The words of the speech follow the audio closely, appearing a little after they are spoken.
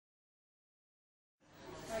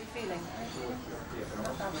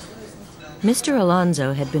Mr.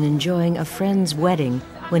 Alonso had been enjoying a friend's wedding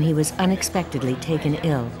when he was unexpectedly taken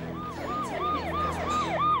ill.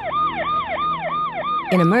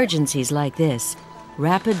 In emergencies like this,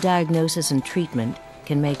 rapid diagnosis and treatment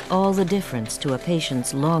can make all the difference to a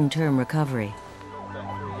patient's long-term recovery.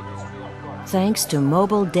 Thanks to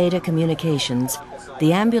mobile data communications,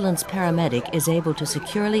 the ambulance paramedic is able to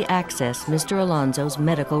securely access Mr. Alonso's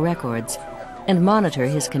medical records and monitor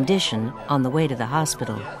his condition on the way to the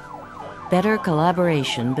hospital. Better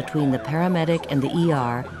collaboration between the paramedic and the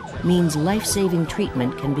ER means life-saving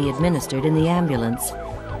treatment can be administered in the ambulance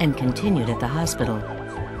and continued at the hospital.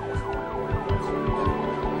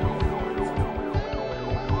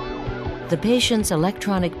 The patient's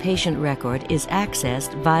electronic patient record is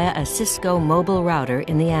accessed via a Cisco mobile router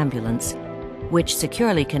in the ambulance, which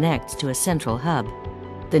securely connects to a central hub.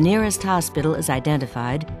 The nearest hospital is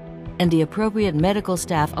identified and the appropriate medical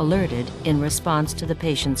staff alerted in response to the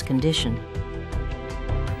patient's condition.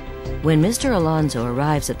 When Mr. Alonso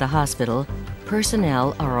arrives at the hospital,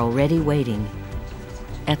 personnel are already waiting.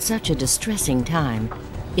 At such a distressing time,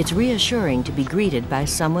 it's reassuring to be greeted by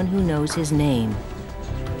someone who knows his name.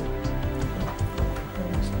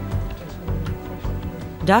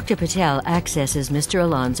 Dr. Patel accesses Mr.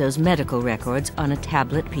 Alonso's medical records on a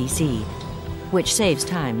tablet PC, which saves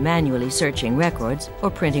time manually searching records or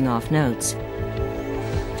printing off notes.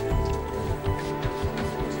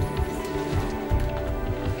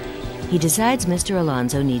 He decides Mr.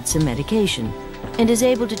 Alonso needs some medication and is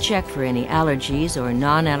able to check for any allergies or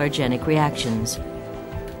non-allergenic reactions.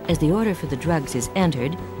 As the order for the drugs is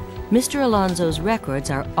entered, Mr. Alonso's records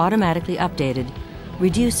are automatically updated,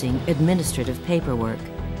 reducing administrative paperwork.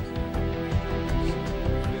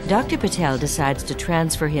 Dr. Patel decides to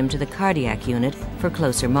transfer him to the cardiac unit for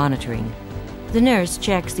closer monitoring. The nurse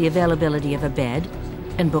checks the availability of a bed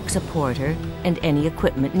and books a porter and any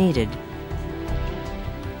equipment needed.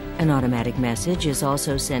 An automatic message is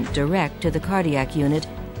also sent direct to the cardiac unit,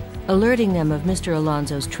 alerting them of Mr.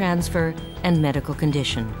 Alonso's transfer and medical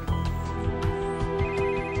condition.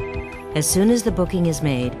 As soon as the booking is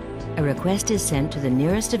made, a request is sent to the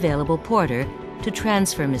nearest available porter to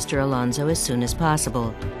transfer Mr. Alonso as soon as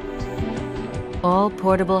possible. All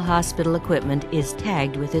portable hospital equipment is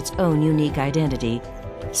tagged with its own unique identity,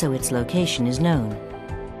 so its location is known.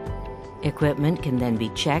 Equipment can then be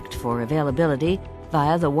checked for availability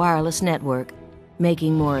via the wireless network,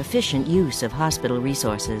 making more efficient use of hospital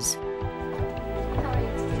resources.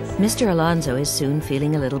 Mr. Alonso is soon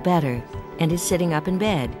feeling a little better and is sitting up in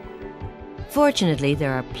bed. Fortunately,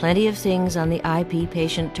 there are plenty of things on the IP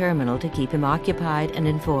patient terminal to keep him occupied and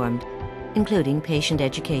informed, including patient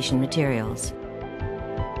education materials.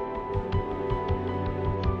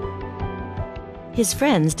 His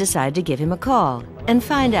friends decide to give him a call and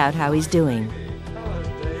find out how he's doing.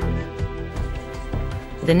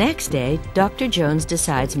 The next day, Dr. Jones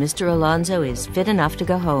decides Mr. Alonso is fit enough to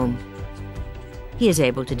go home. He is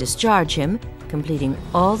able to discharge him, completing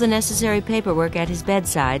all the necessary paperwork at his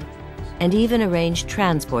bedside, and even arrange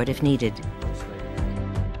transport if needed.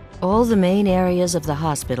 All the main areas of the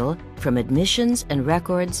hospital, from admissions and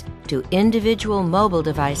records to individual mobile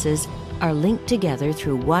devices, are linked together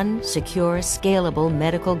through one secure, scalable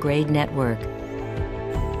medical-grade network.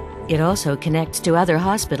 It also connects to other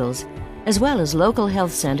hospitals, as well as local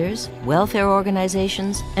health centers, welfare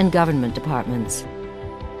organizations, and government departments.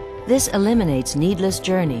 This eliminates needless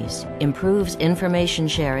journeys, improves information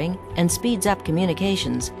sharing, and speeds up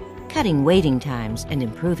communications, cutting waiting times and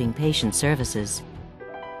improving patient services.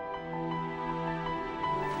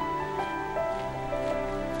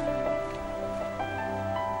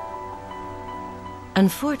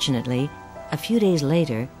 Unfortunately, a few days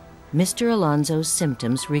later, Mr. Alonso's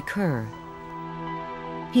symptoms recur.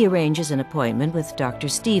 He arranges an appointment with Dr.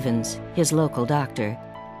 Stevens, his local doctor.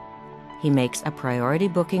 He makes a priority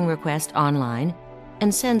booking request online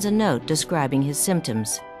and sends a note describing his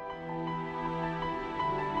symptoms.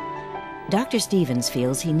 Dr. Stevens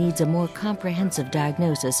feels he needs a more comprehensive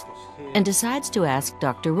diagnosis and decides to ask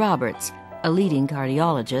Dr. Roberts, a leading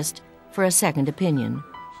cardiologist, for a second opinion.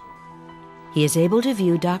 He is able to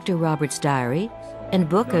view Dr. Roberts' diary and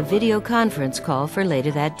book a video conference call for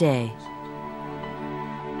later that day.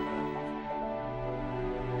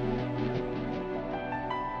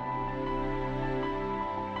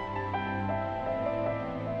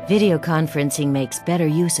 Video conferencing makes better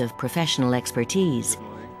use of professional expertise.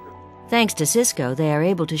 Thanks to Cisco, they are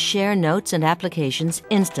able to share notes and applications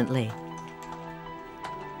instantly.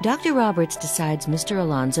 Dr. Roberts decides Mr.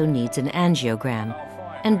 Alonso needs an angiogram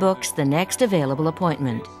and books the next available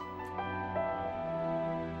appointment.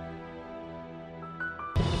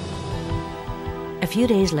 A few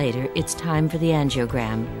days later, it's time for the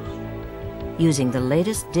angiogram. Using the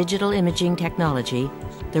latest digital imaging technology,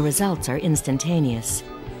 the results are instantaneous.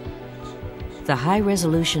 The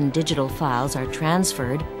high-resolution digital files are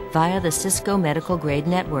transferred via the Cisco medical grade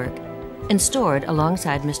network and stored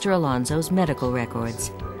alongside Mr. Alonzo's medical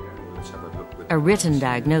records. A written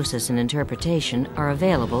diagnosis and interpretation are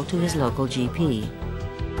available to his local GP.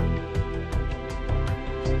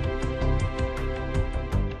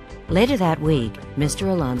 Later that week,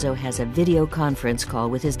 Mr. Alonzo has a video conference call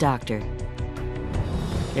with his doctor.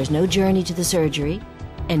 There's no journey to the surgery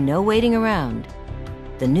and no waiting around.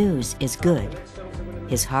 The news is good.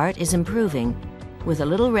 His heart is improving. With a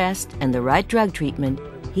little rest and the right drug treatment,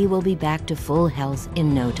 he will be back to full health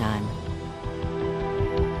in no time.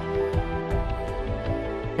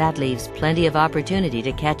 That leaves plenty of opportunity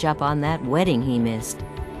to catch up on that wedding he missed.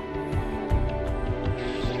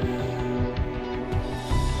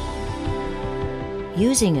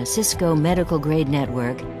 Using a Cisco medical grade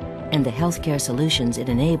network and the healthcare solutions it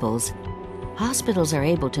enables, hospitals are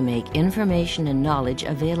able to make information and knowledge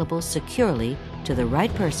available securely to the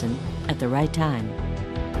right person at the right time.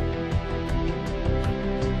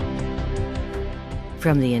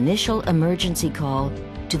 From the initial emergency call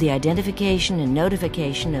to the identification and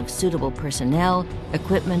notification of suitable personnel,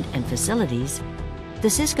 equipment, and facilities, the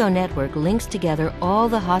Cisco network links together all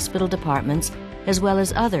the hospital departments as well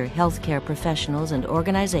as other healthcare professionals and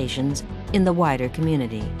organizations in the wider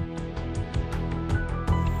community.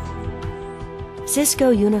 Cisco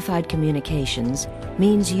Unified Communications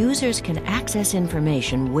means users can access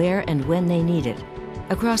information where and when they need it,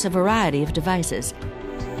 across a variety of devices,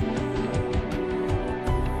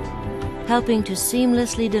 helping to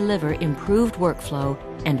seamlessly deliver improved workflow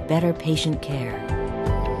and better patient care.